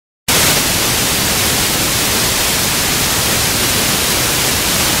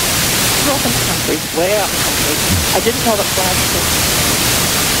country, way out in the country. I didn't know that flags were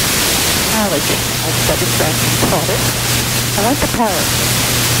allergy. I studied French and taught it. I went to Paris.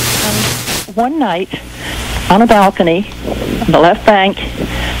 And one night, on a balcony, on the left bank,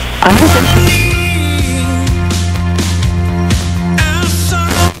 I was in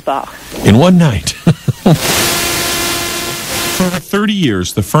Bach. In one night. For 30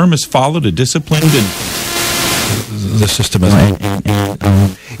 years, the firm has followed a disciplined and the system is...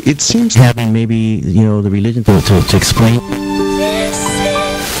 It seems having maybe, the religion to explain.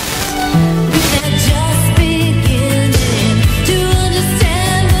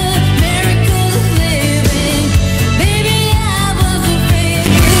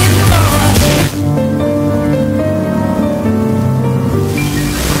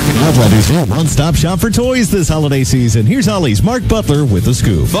 Outletter's new one-stop shop for toys this holiday season. Here's Ollie's Mark Butler with the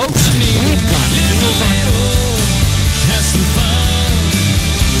scoop. Folks,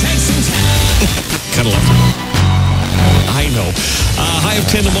 kind of left it. I know. High of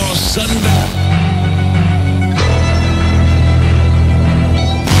 10 tomorrow, Sunday.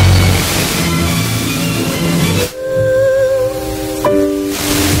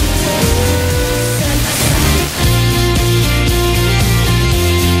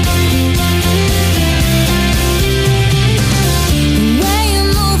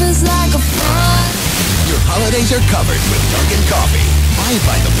 Holidays are covered with Dunkin' Coffee. Buy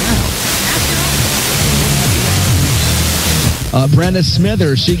by the pound. Brenda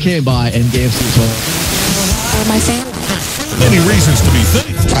Smithers, she came by and gave some toys. My family. Many reasons to be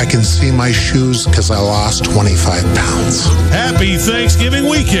thankful. I can see my shoes because I lost 25 pounds. Happy Thanksgiving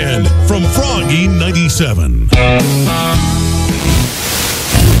weekend from Froggy 97.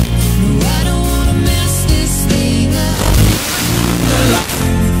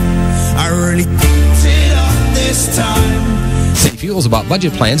 I really picked it up this time. City Fuels about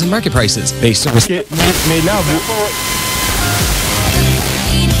budget plans and market prices. They service. Mais là,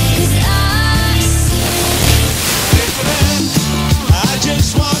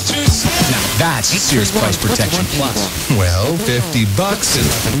 Now that's serious price protection plus. Well, $50 is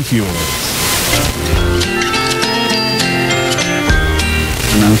nothing fuel.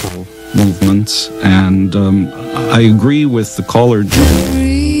 Mental movements, and I agree with the caller.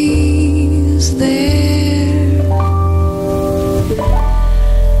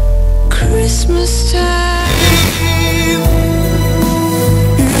 Christmas time.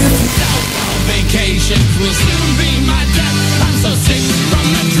 Vacation will soon be my death. I'm so sick from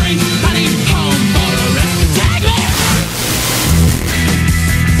the drink. I need home for a rest. Take me!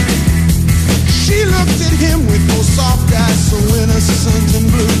 She looked at him with those soft eyes so innocent and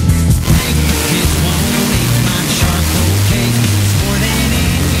blue. Kids won't eat my charcoal cake. It's more than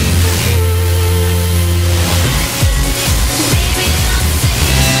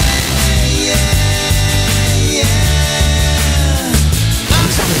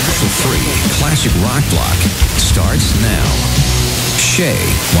Free classic rock block starts now. Shea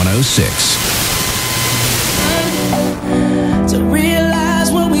 106. to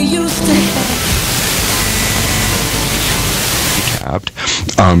realize what we used to capped.